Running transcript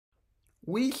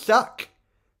We suck.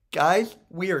 Guys,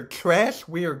 we are trash.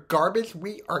 We are garbage.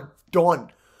 We are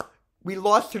done. We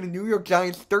lost to the New York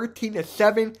Giants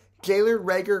 13-7. Jalen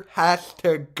Reagor has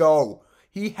to go.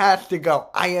 He has to go.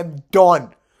 I am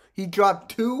done. He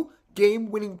dropped 2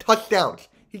 game-winning touchdowns.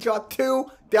 He dropped 2.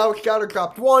 Dallas Goedert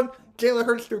dropped 1. Jalen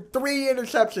Hurts threw 3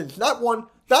 interceptions. Not 1,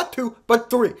 not 2, but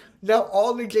 3. Now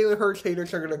all the Jalen Hurts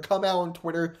haters are going to come out on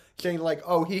Twitter saying like,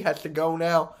 oh, he has to go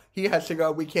now. He has to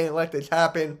go. We can't let this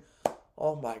happen.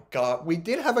 Oh my God. We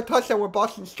did have a touchdown with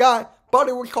Boston Scott, but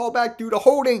it was called back due to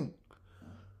holding.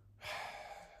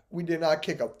 We did not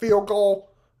kick a field goal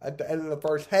at the end of the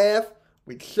first half.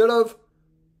 We should have.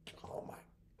 Oh my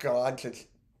God.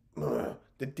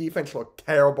 The defense looked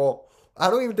terrible. I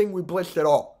don't even think we blitzed at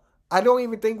all. I don't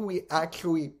even think we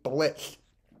actually blitzed.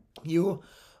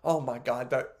 Oh my God.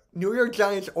 The New York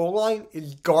Giants O-line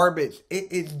is garbage.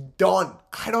 It is done.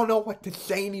 I don't know what to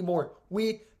say anymore.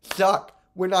 We suck.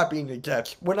 We're not beating the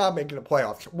Jets. We're not making the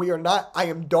playoffs. We are not. I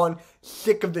am done.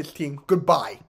 Sick of this team. Goodbye.